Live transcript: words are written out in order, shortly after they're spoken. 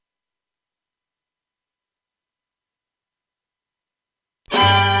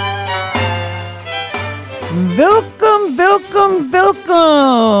Welcome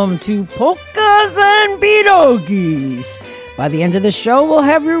to Polkas and Pierogies. By the end of the show, we'll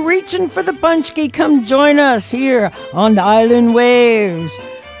have you reaching for the punchki. Come join us here on the Island Waves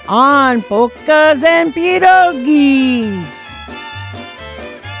on Polkas and Pierogies.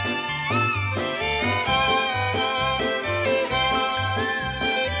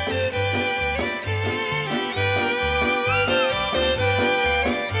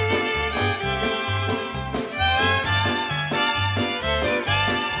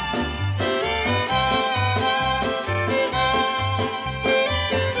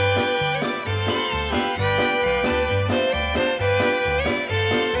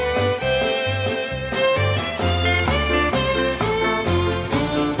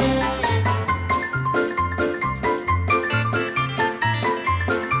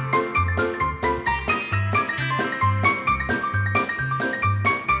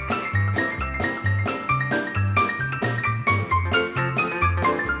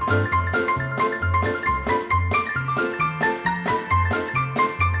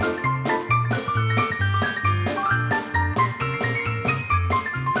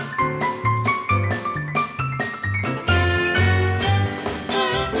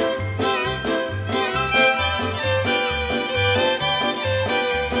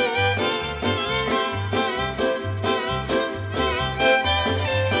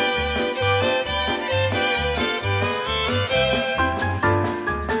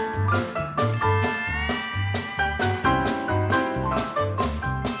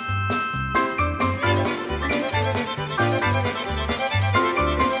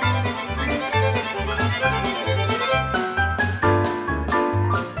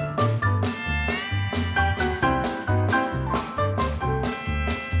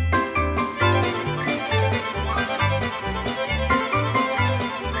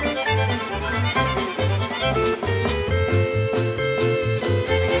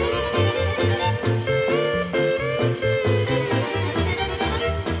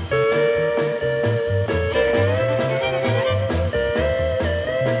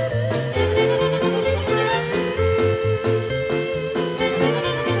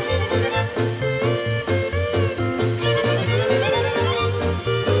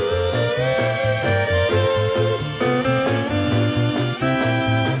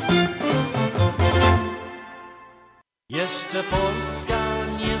 Jeszcze Polska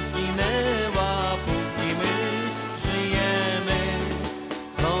nie zginęła, póki my żyjemy.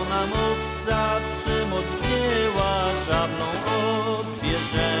 Co nam obca przemoc wzięła, szablą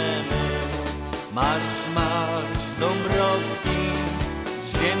odbierzemy. Marsz, marsz Dąbrowski,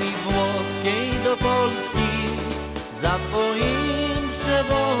 z ziemi włoskiej do Polski. Za twoim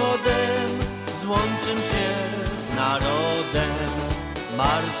przewodem złączym się z narodem.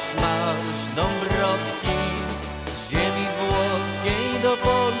 Marsz, marsz Dąbrowski, z ziemi włoskiej do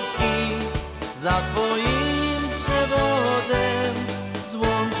Polski. Za twoim przewodem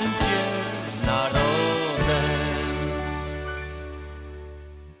złączym się z narodem.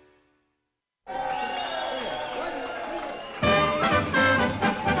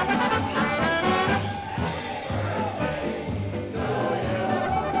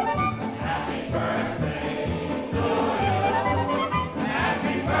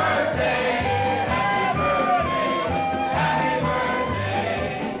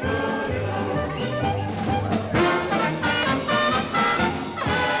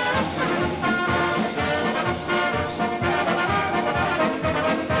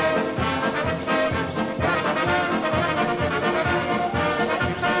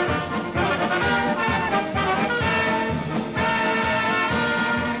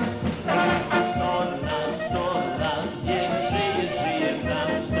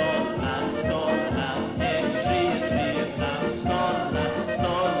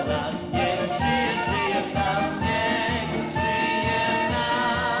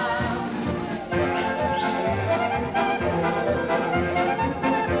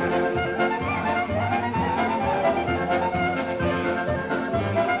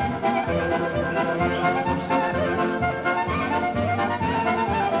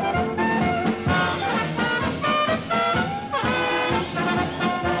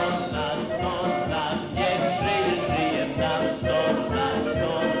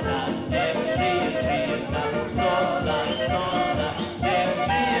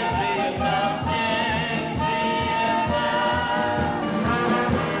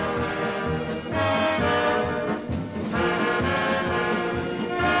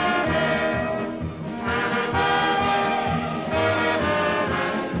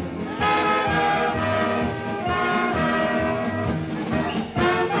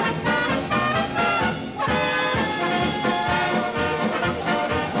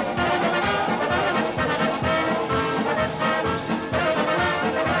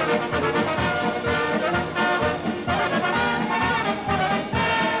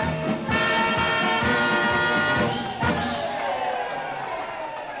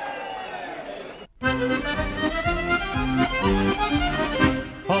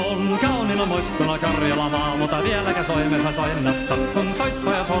 On kauniina muistona Karjala maa, mutta vieläkä soimessa soinnatta. Kun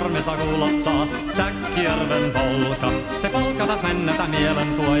soittaja sormensa kuulot saa, Säkkijärven polka. Se polka taas mennetä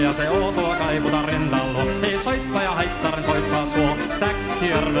mielen tuo ja se outoa kaivuta rintalla. Ei soittaja haittaren soittaa suo,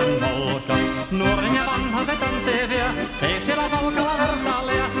 Säkkijärven polka. Nuoren ja vanhan se tanssii vie, ei siellä polkalla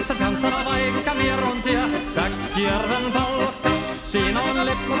vertaalia. Se tanssana vaikka mieruntia, Säkkijärven polka. Siinä on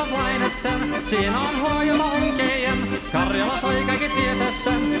lippunaslaineten, siinä on huojuma onkejen. Karjala sai kaikki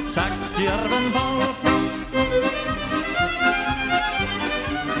tietässään, Säkkijärven polka.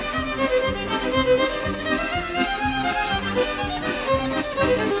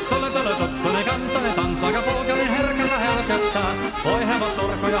 Tule tottunen kansanen tanssaaka polkainen herkänsä helköttää. Voi hevos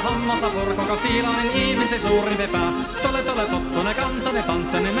sorko ja hammasa purkoka siilainen ihmisi suurin vepää. Tule tottunen kansanen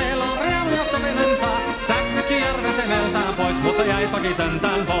tanssanen, niin meillä on reaali ja sovinen saa. Säkkijärven se meltään pois, mutta jäi toki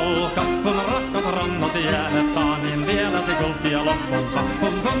sentään polka. Kun rakkot rannot jäänettää, niin vielä se kulkkia loppunsa.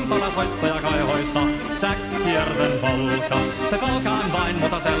 Kun kuntala soittaja kaihoissa, Säkkijärven polka. Se polka on vain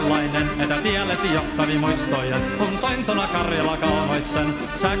mutta sellainen, että tiellesi johtavi muistojen. Kun sointona Karjala kaunoisen,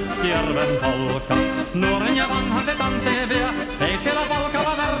 Säkkijärven polka. Nuoren ja vanhan se tanssii vie, ei siellä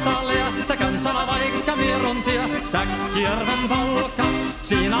polkalla vertaalia. Se kansana vaikka mieruntia, Säkkijärven polka.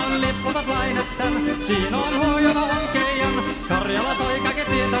 Siinä on lippunaslaineten, siinä on huojata onkejen. Karjala sai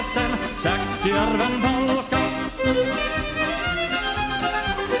kaikki tietä sen, Säkkijärven polka.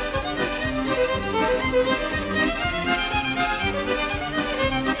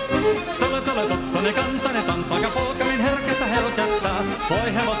 Tule tottunen kansanen tanssaaka polkarin herkässä helkättää.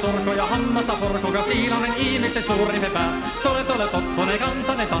 Voi hevos surko ja hammasa purkuka siilainen ihmisi suuri vepää. Tule tottunen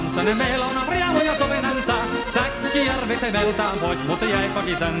kansanen tanssanen, meillä on riemu ja sovinen sää. Säkkijärvi se veltään pois, mutta jäi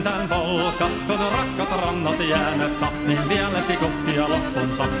toki sentään polka. Kun rakkat rannat jäänettä, niin vieläsi kukkia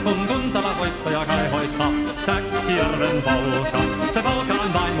loppunsa. Kun kuntala soittaja kaihoissa, Säkkijärven polka. Se polka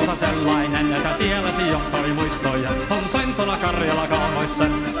on vain mutta sellainen, että tiellesi johtavi muistoja. On sointona Karjala kaunoissa,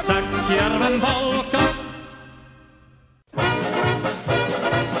 Säkkijärven polka.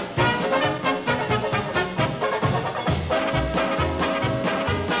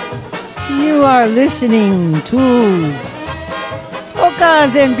 You are listening to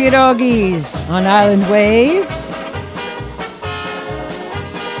Polkas and Pierogies on Island Waves.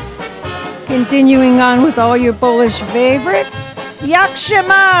 Continuing on with all your Polish favorites, Jak się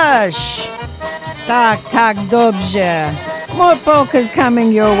masz? Tak, dobrze. More polkas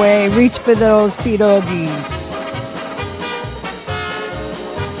coming your way. Reach for those pierogies.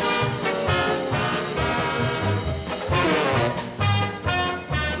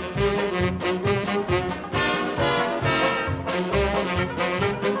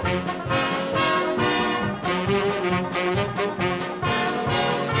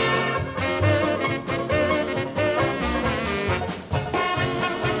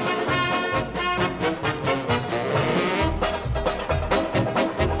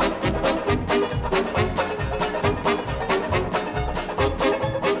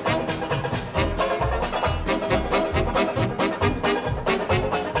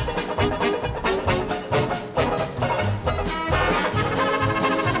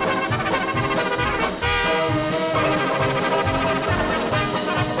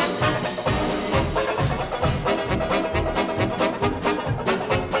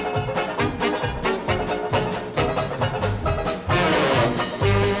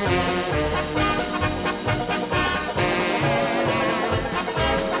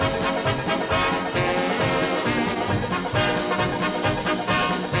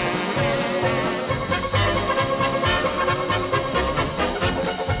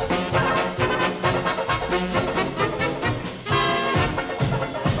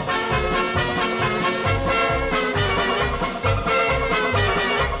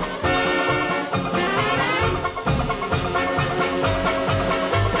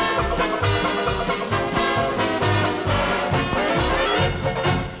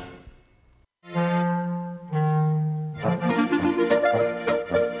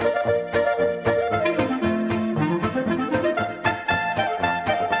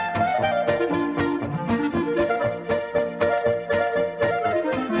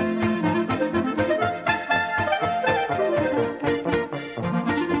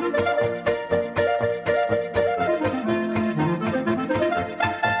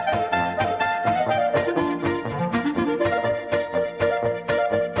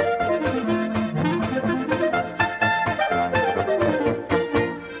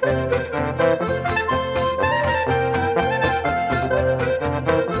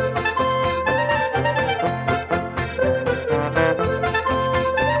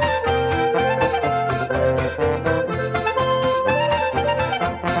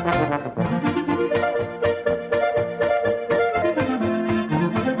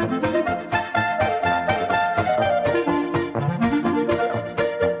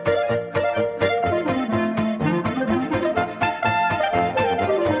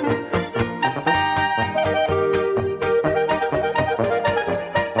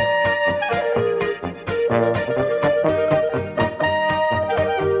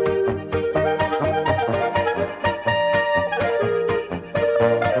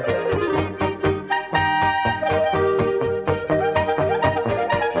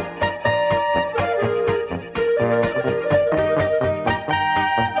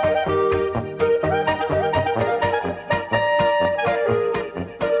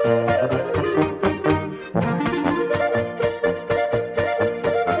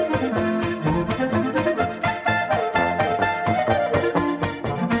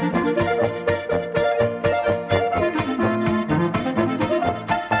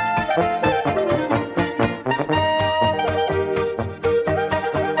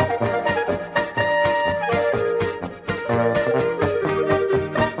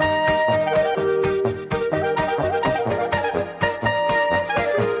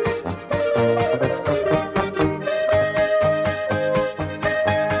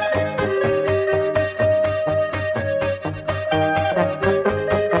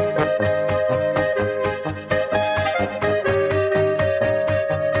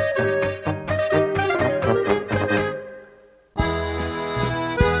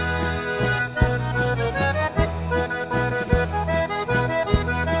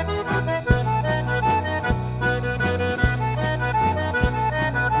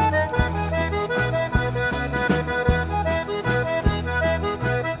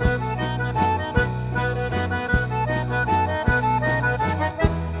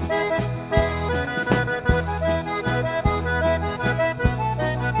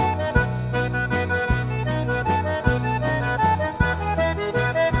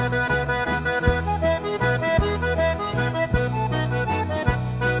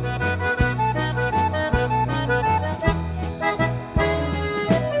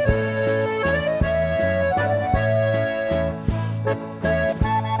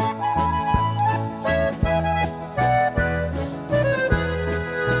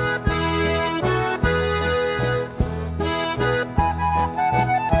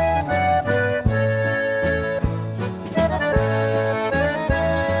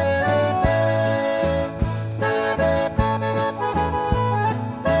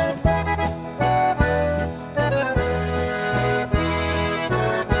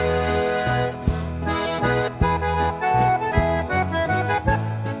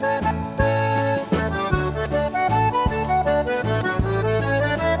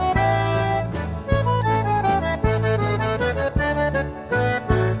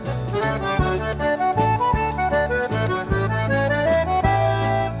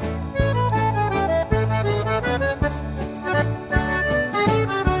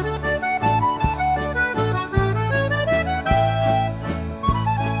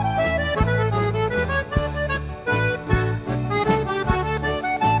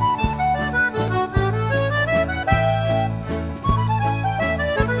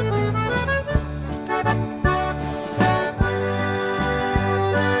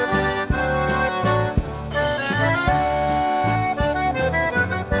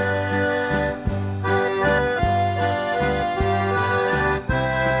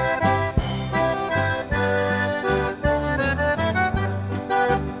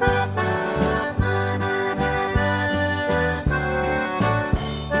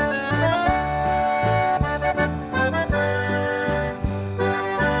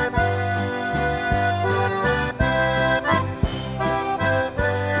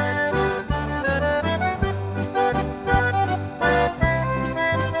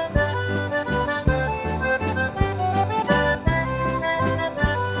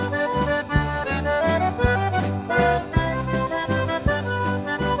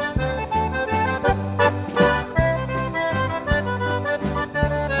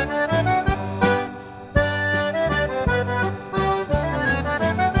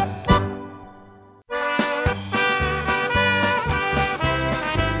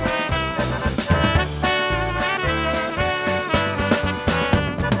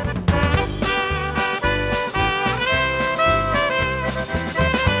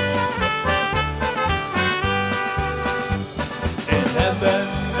 heaven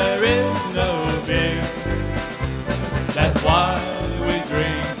there is no beer. That's why we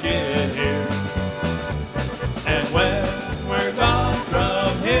drink it here. And when we're gone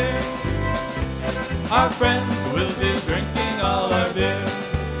from here, our friends will be drinking all our beer.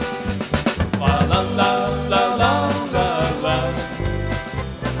 La la la la la la la.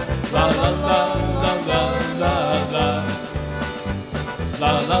 La la la la la la la.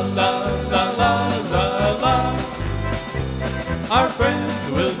 La la la la la la la. Our friends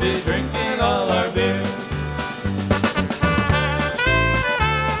will be drinking all our beer.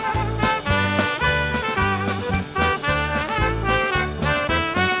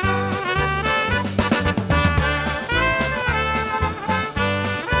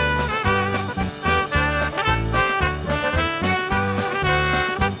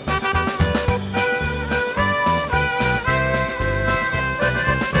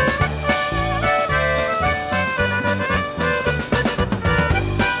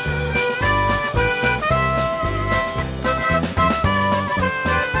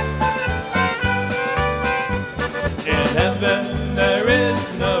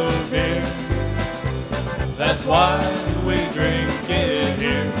 That's why we drink it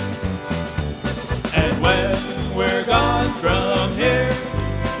here. And when we're gone from here,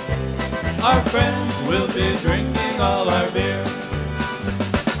 our friends will be drinking all our beer.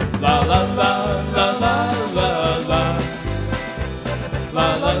 La la la la la la la.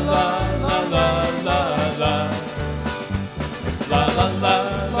 La la la la la la la. La la la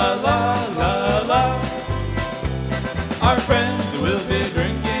la la la la. Our friends will be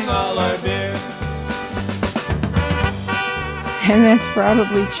drinking all our beer. And that's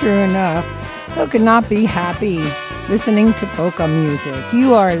probably true enough. Who could not be happy listening to polka music?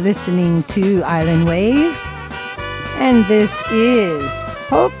 You are listening to Island Waves, and this is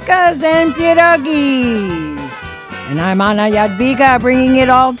Polkas and Pierogies. And I'm Anna Jadwiga, bringing it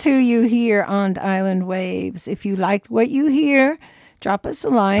all to you here on Island Waves. If you liked what you hear, drop us a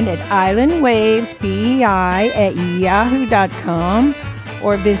line at islandwavespei@yahoo.com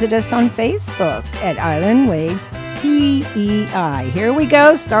or visit us on Facebook at Island Waves PEI. Here we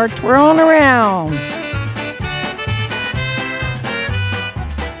go. Start twirling around.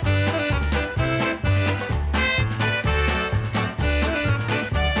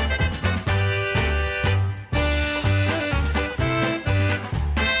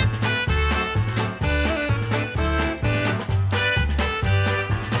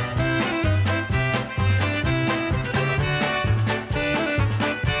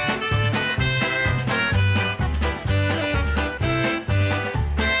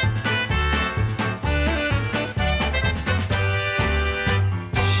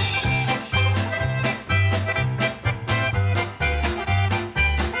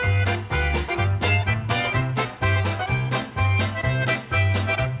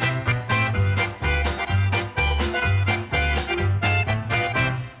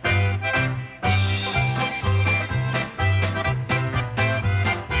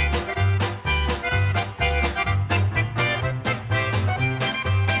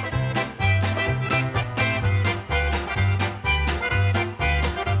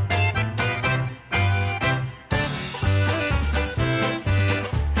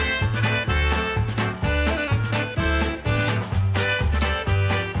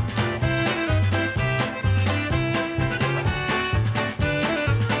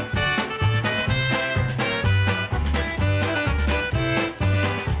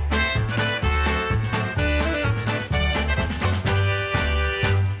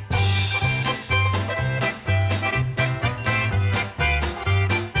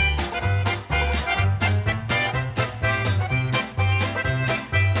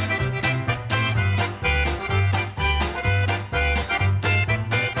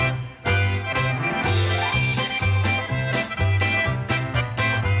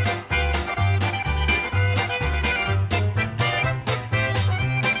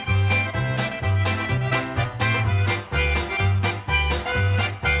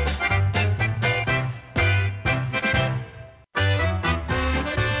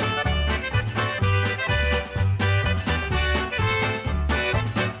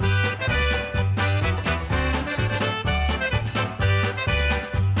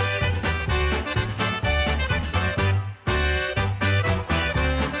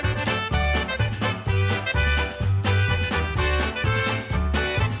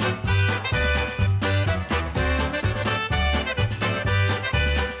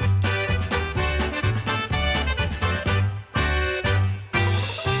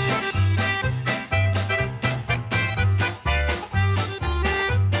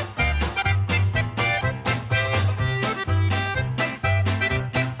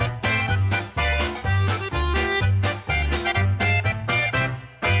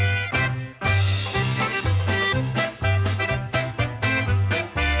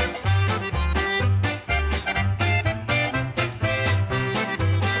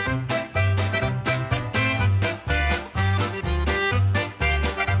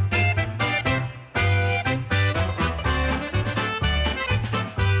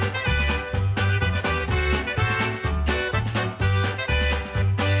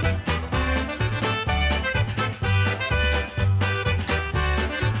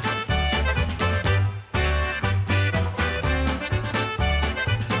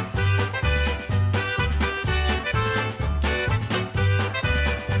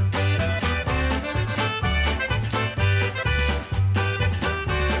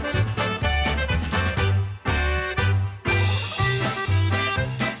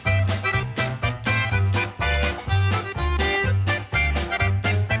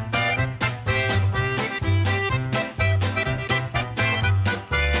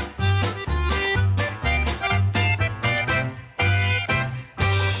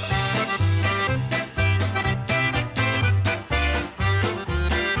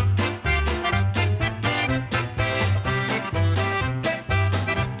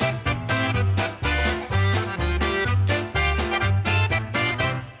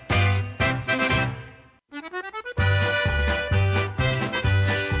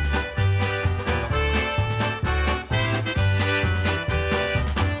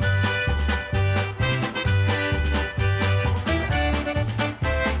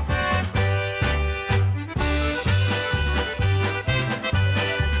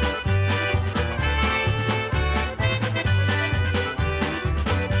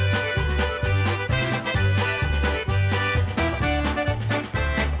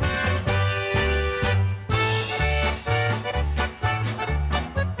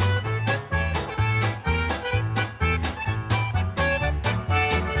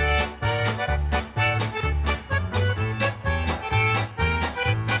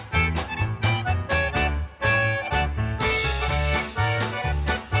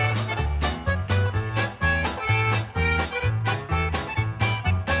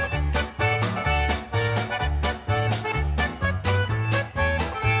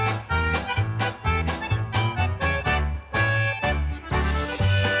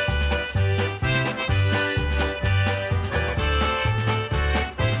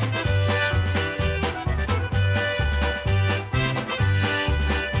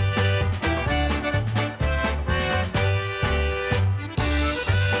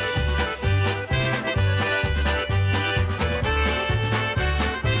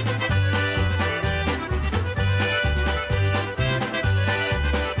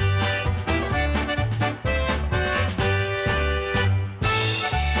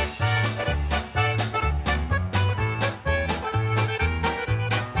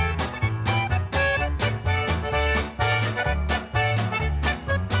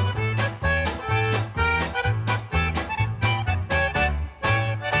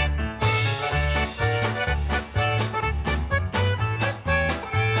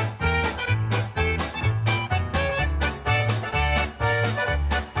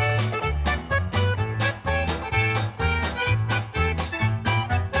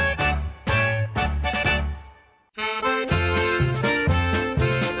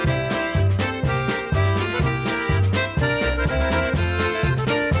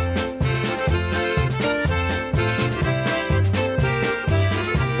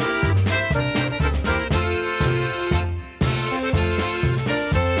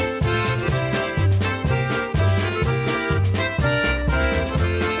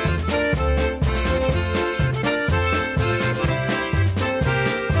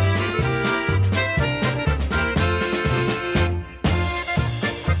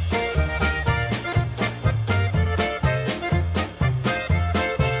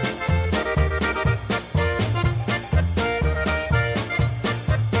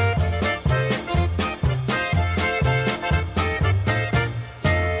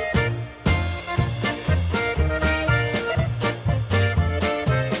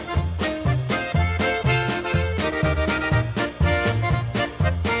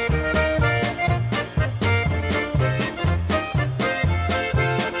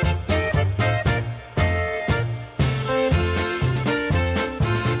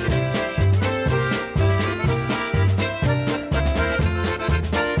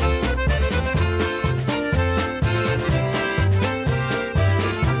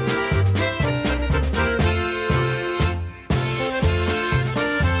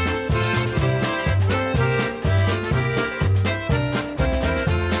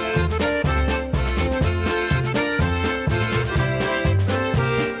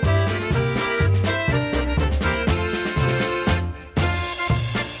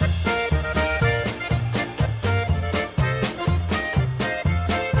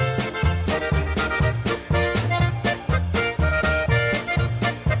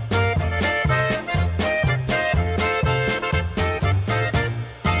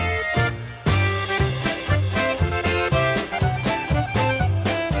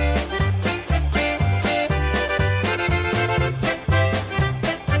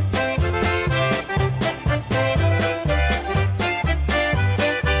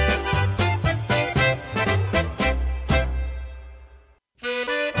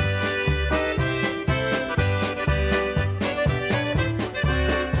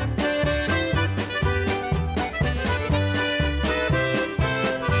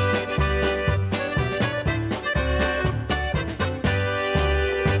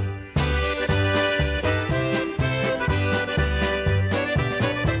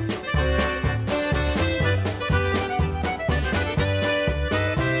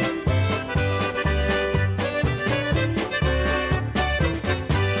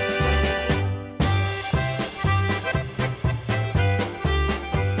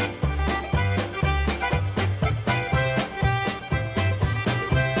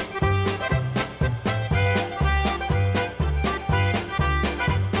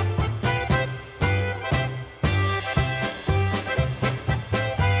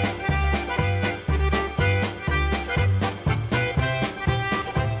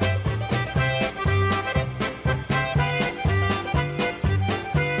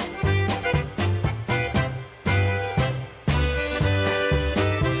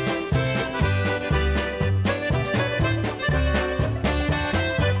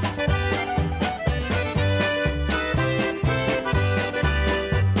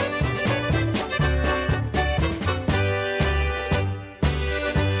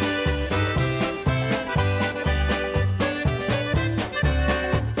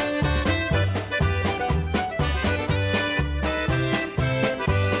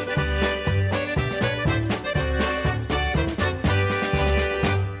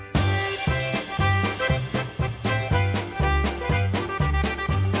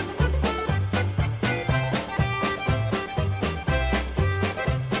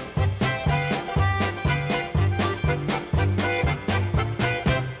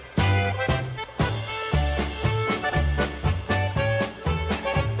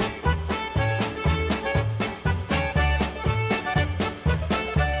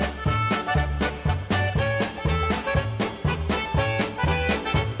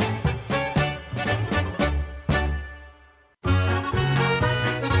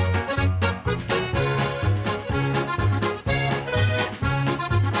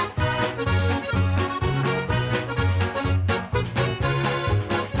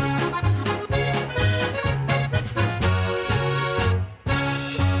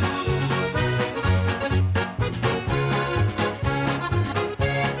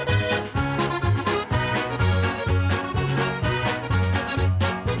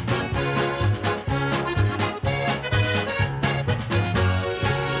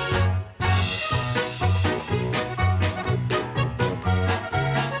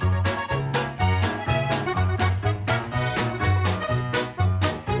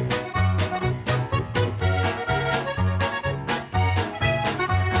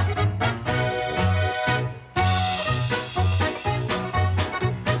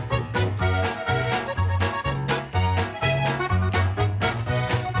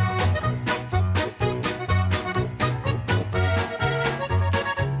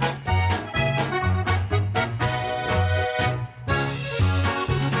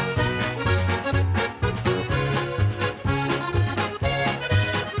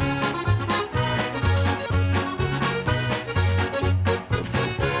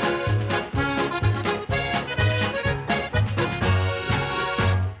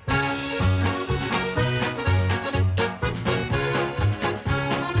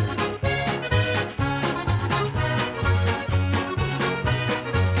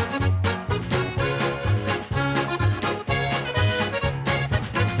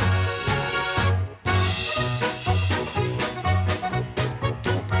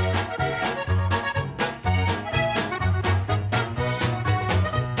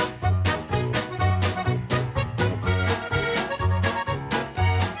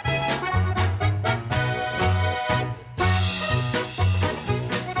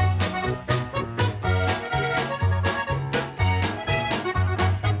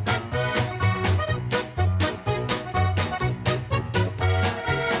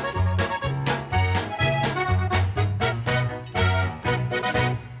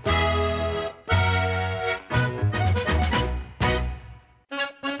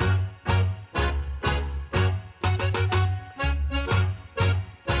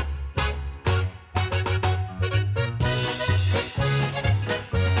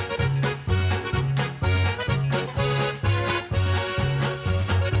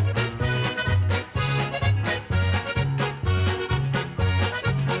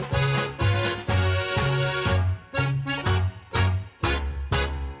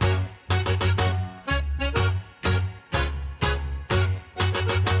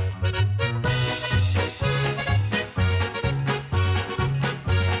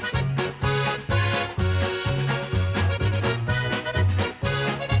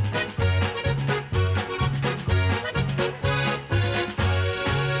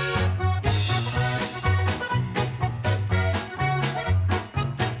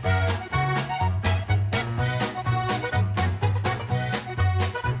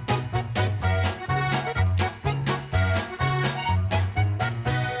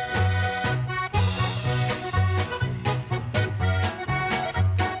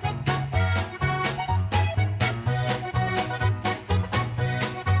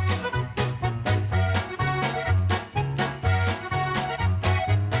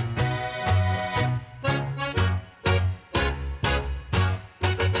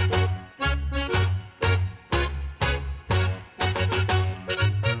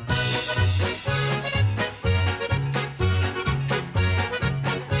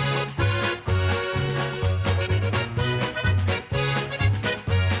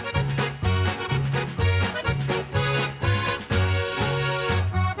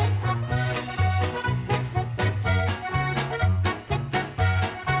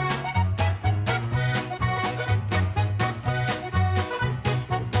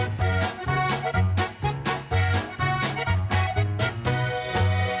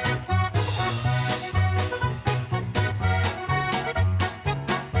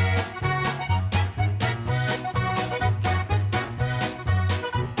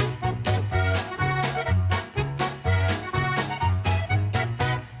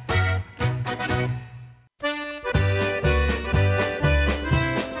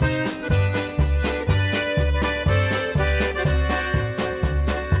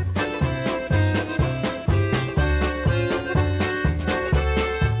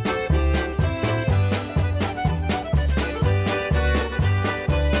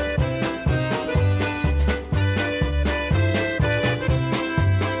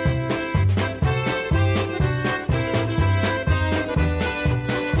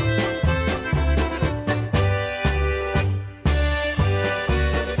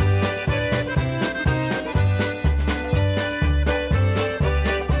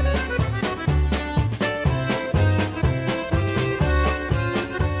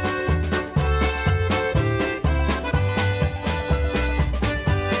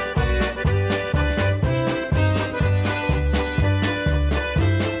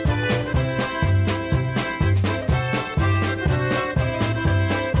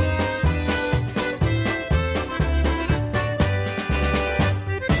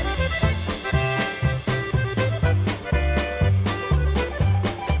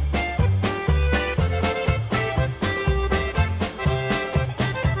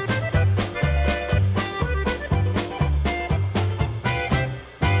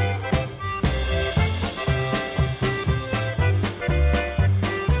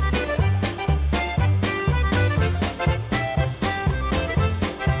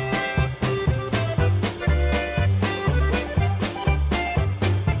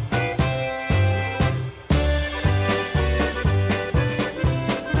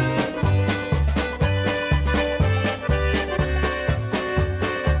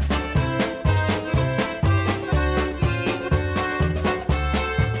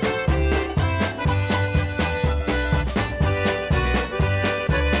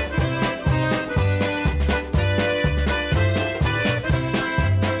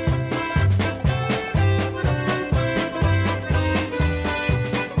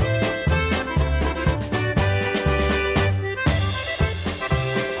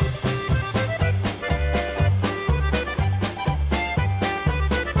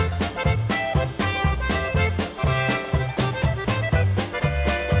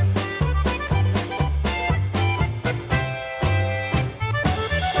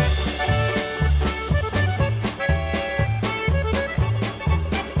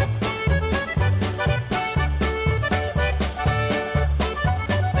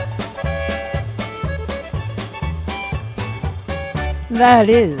 That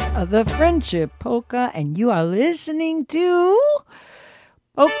is the Friendship Polka, and you are listening to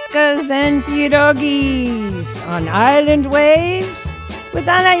Polkas and Pierogies on Island Waves with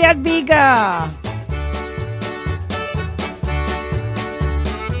Anna Jadwiga.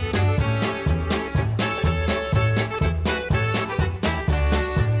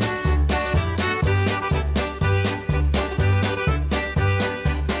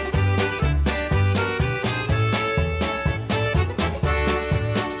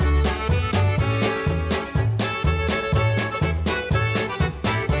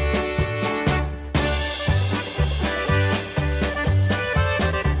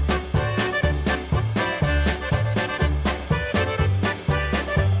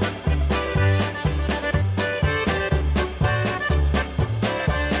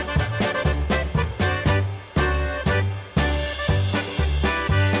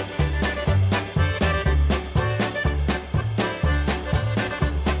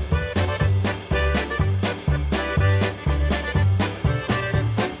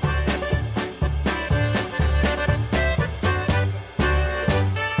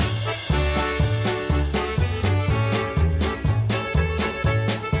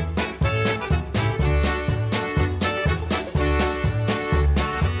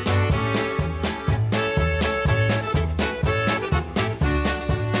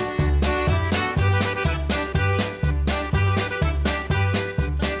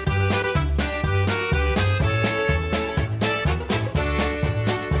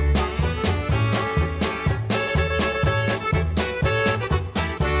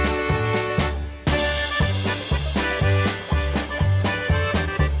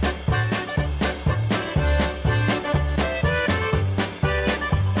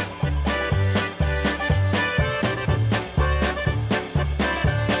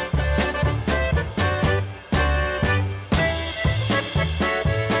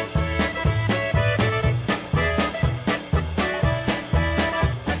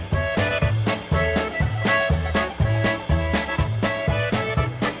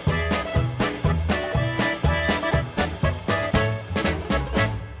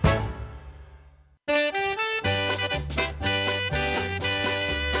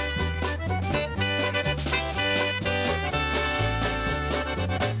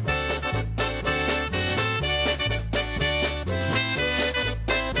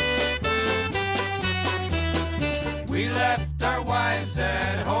 We left our wives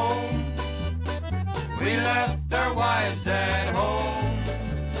at home. We left our wives at home.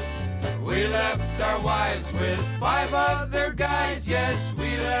 We left our wives with 5 other guys. Yes,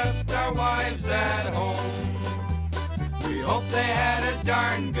 we left our wives at home. We hope they had a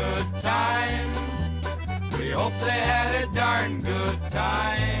darn good time. We hope they had a darn good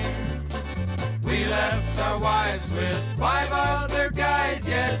time. We left our wives with 5 other guys.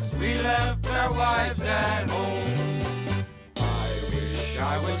 Yes, we left our wives at home.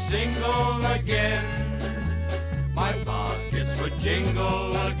 I was single again. My pockets would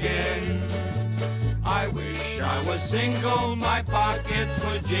jingle again. I wish I was single. My pockets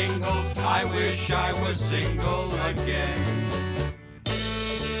would jingle. I wish I was single again.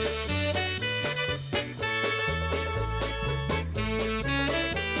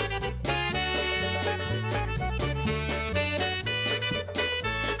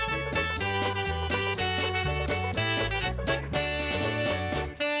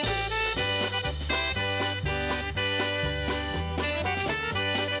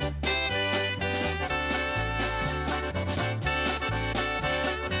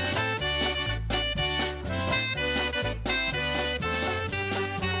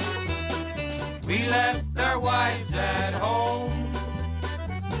 We left our wives at home.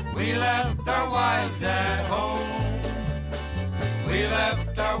 We left our wives at home. We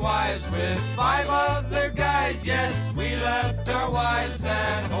left our wives with 5 other guys. Yes, we left our wives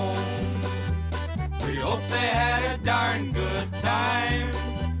at home. We hope they had a darn good time.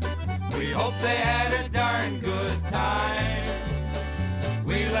 We hope they had a darn good time.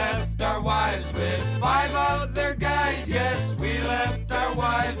 We left our wives with 5 other guys. Yes, we left our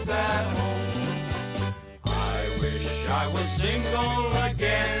wives at home. I was single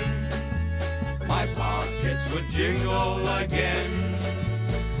again. My pockets would jingle again.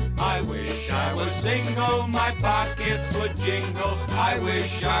 I wish I was single. My pockets would jingle. I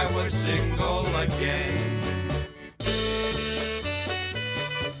wish I was single again.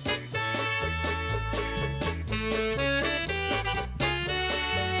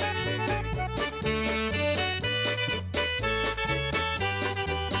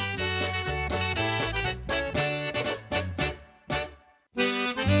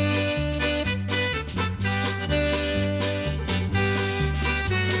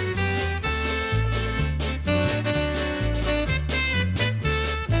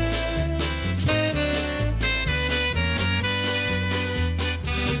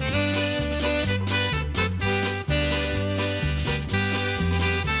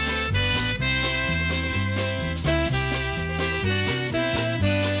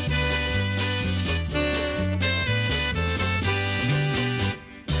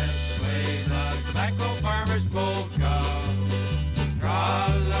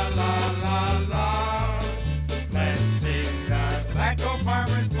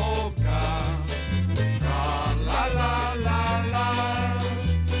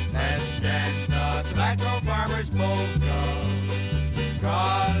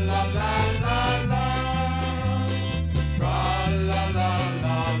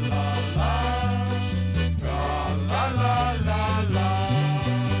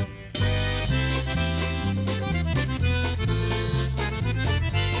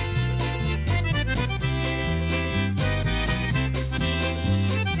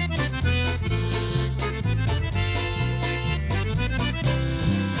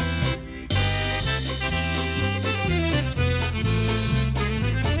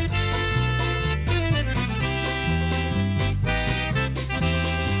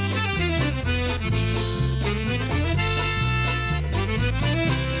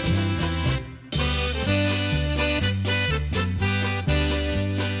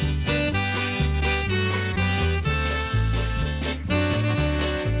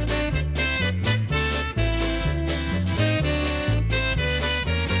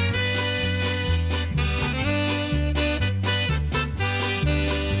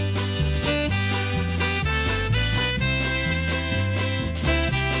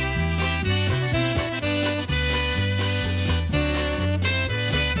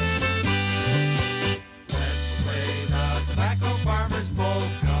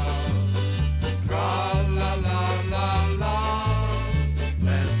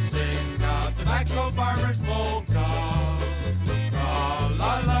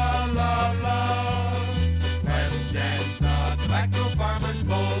 first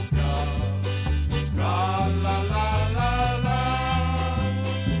polka. Tra la la la la,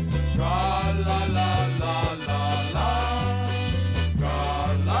 tra la la la la la, tra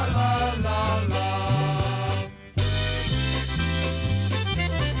la la la la.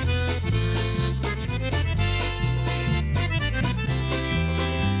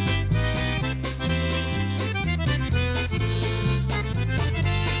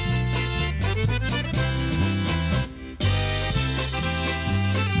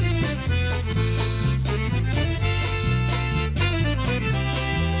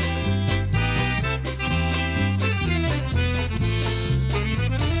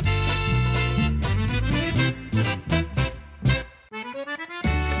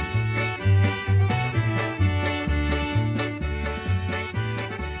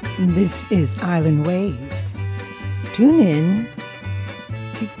 This is Island Waves. Tune in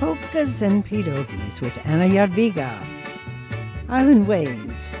to Polkas and Pierogies with Anna Jadwiga. Island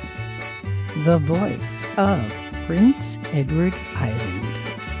Waves, the voice of Prince Edward Island.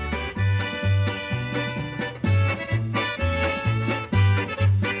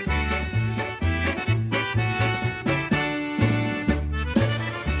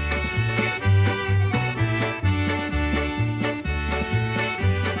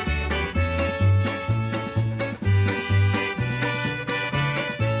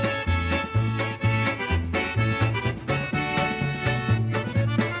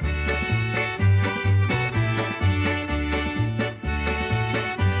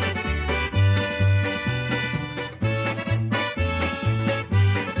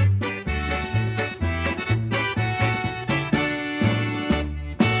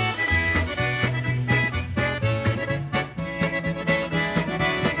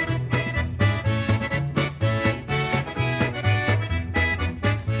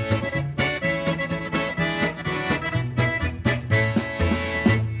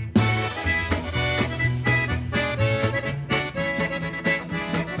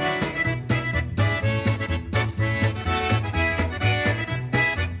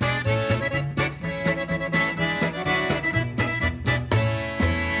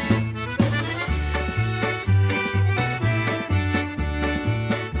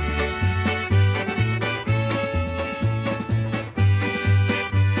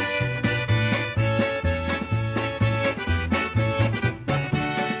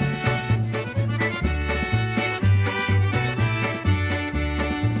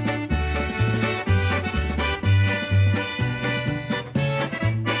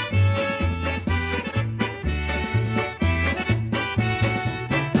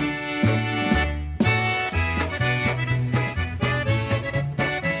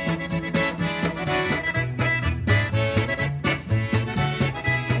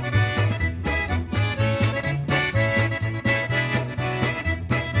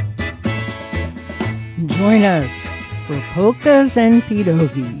 Join us for Polkas and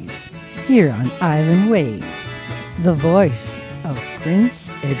Pierogies here on Island Waves, the voice of Prince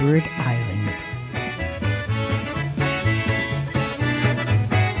Edward Island.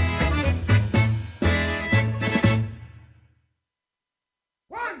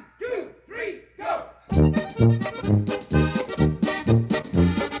 One, two, three, go!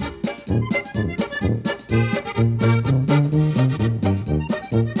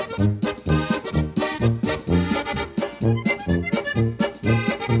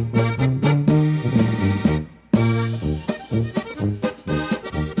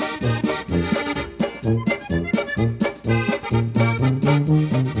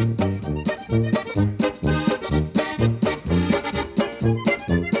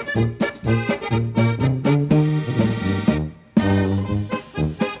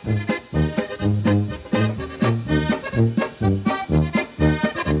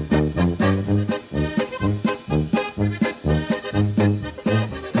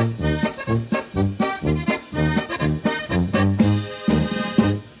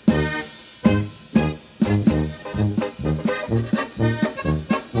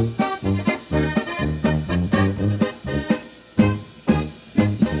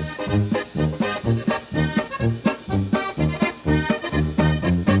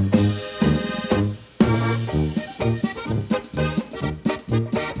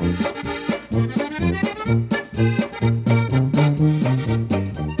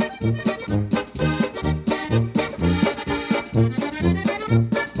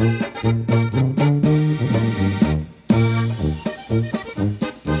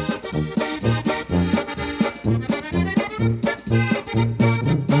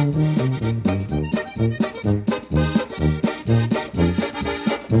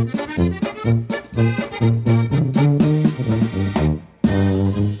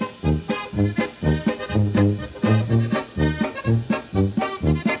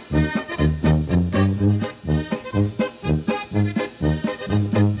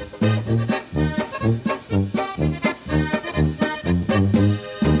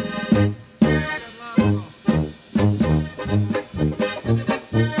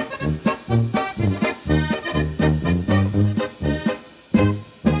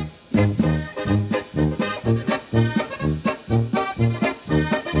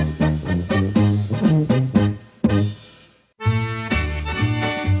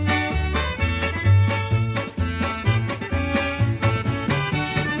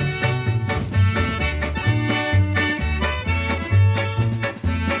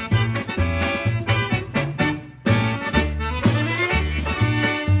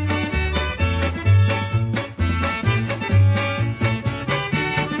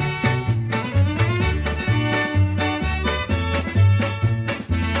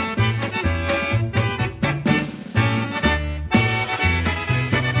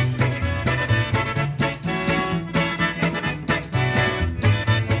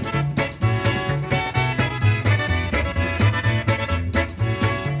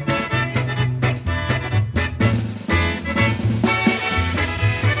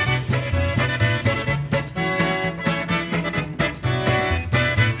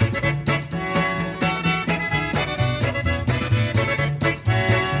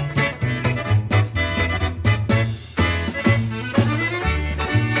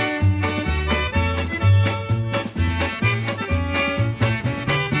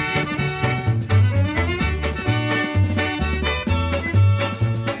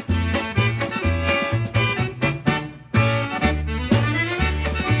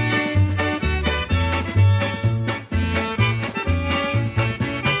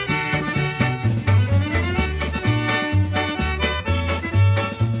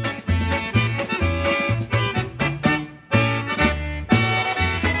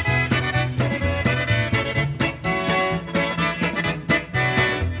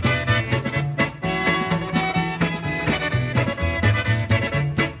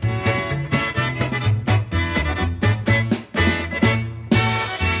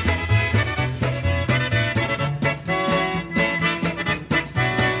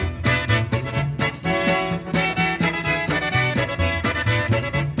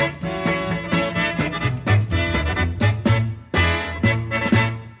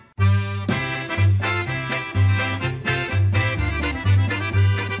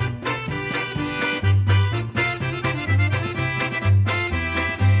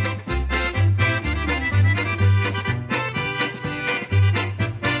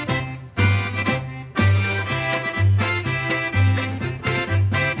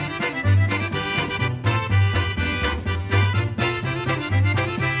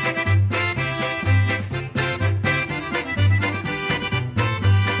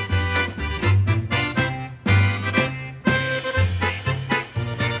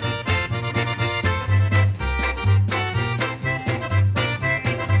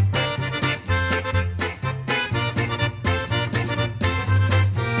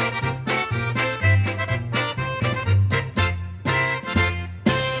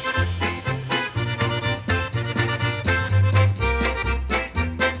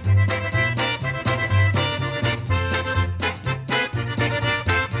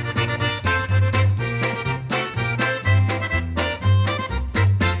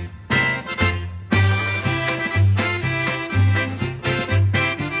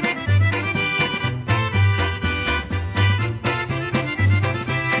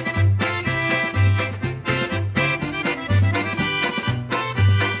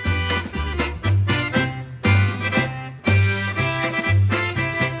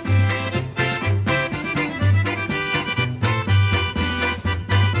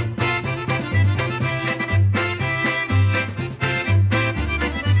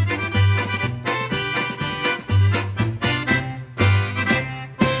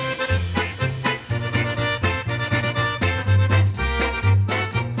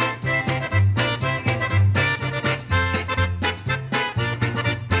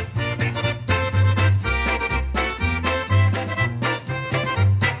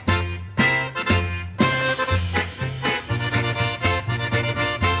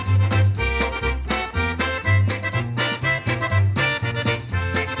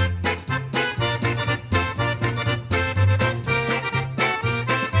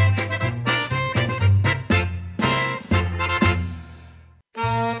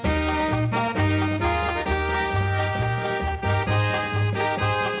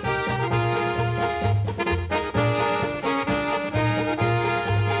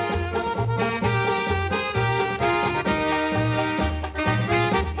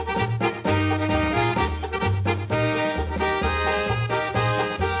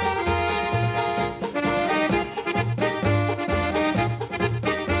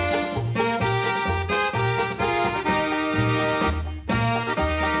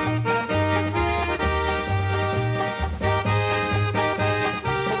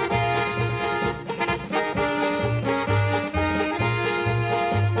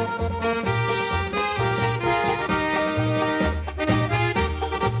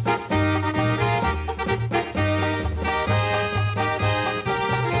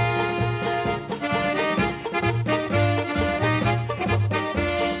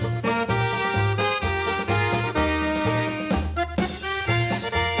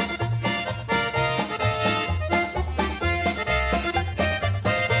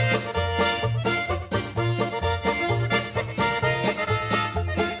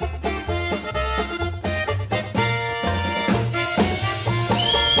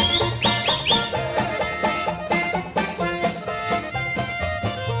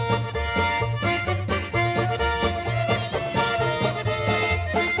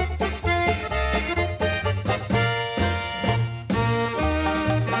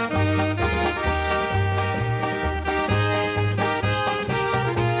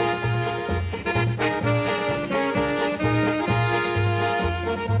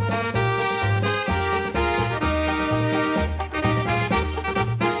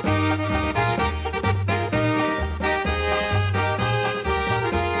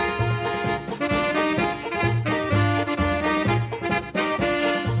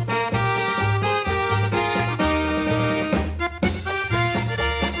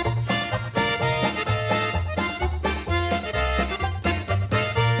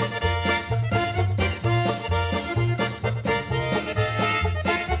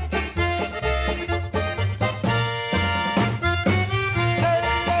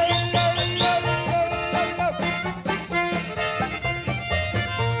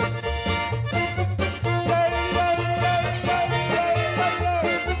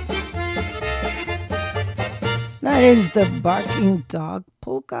 That is the Barking Dog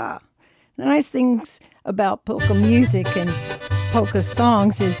Polka. The nice things about polka music and polka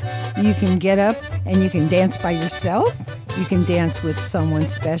songs is you can get up and you can dance by yourself. You can dance with someone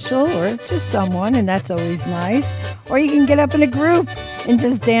special or just someone, and that's always nice. Or you can get up in a group and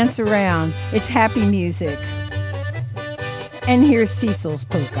just dance around. It's happy music. And here's Cecil's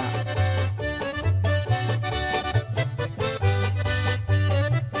polka.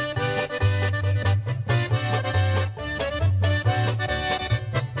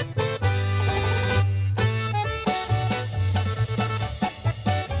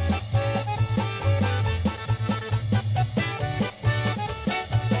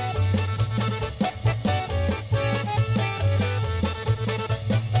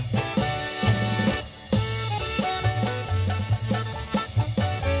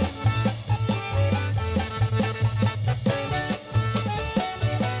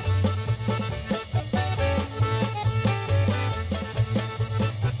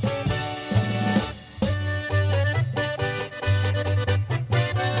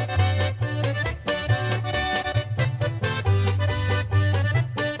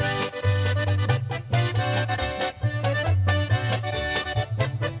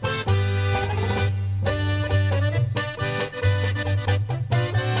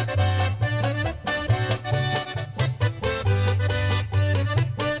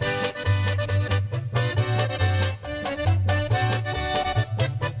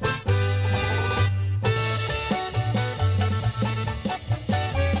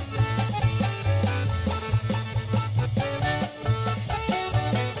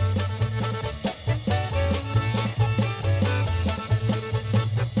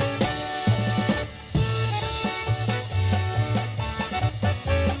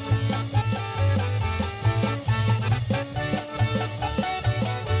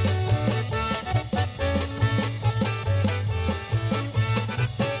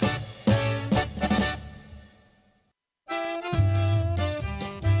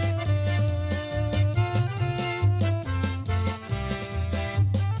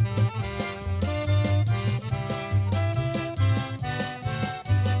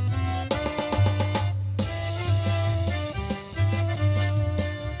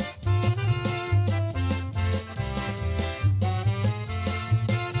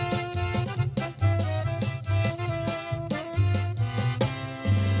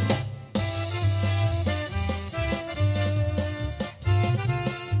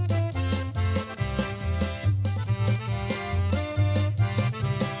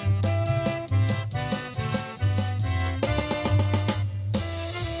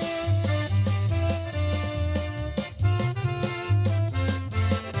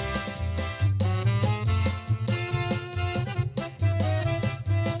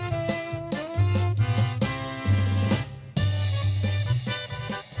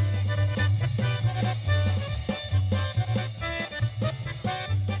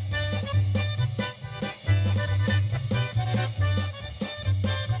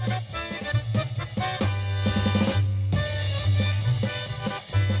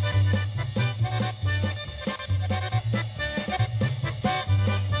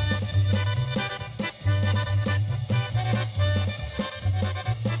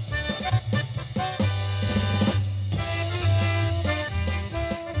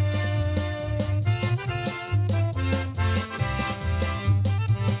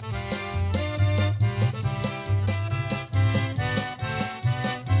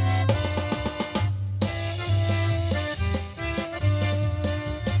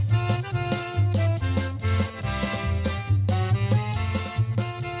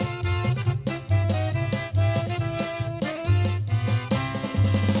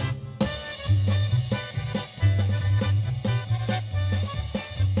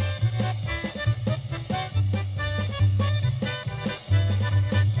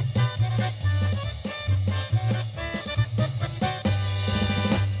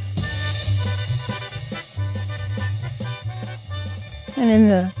 And in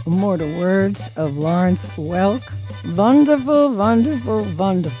the immortal words of Lawrence Welk, wonderful, wonderful,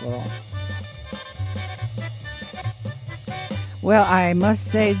 wonderful. Well, I must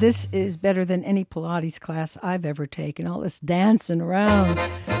say this is better than any Pilates class I've ever taken. All this dancing around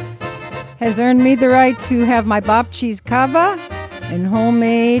has earned me the right to have my babci's kava and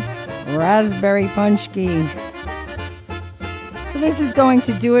homemade raspberry punchki. So this is going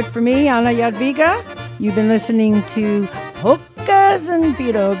to do it for me, Anna Jadwiga. You've been listening to Polkas and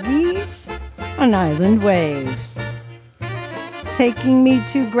Pierogies on Island Waves. Taking me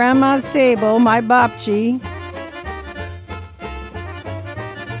to Grandma's table, my babci.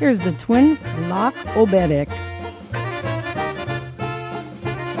 Here's the twin lock oberek.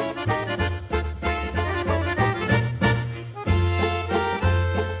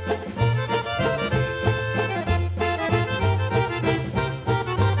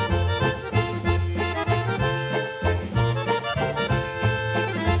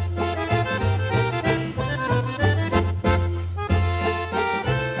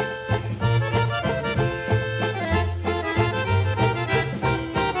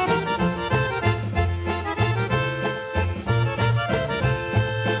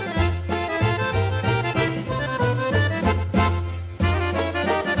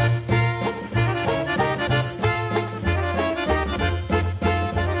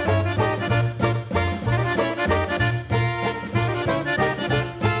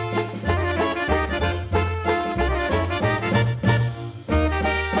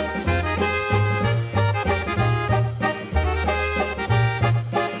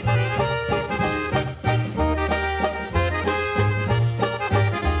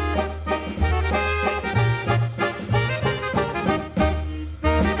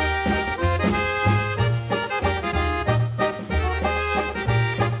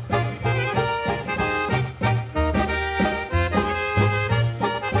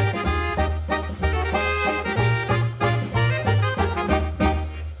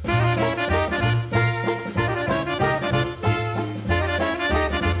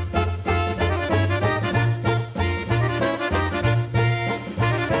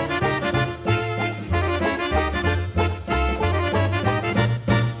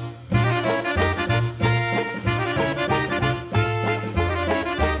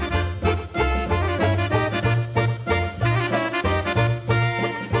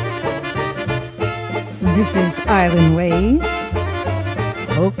 This is Island Waves,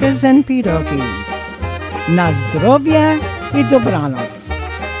 Polkas and Pierogies. Na zdrowie I dobranoc.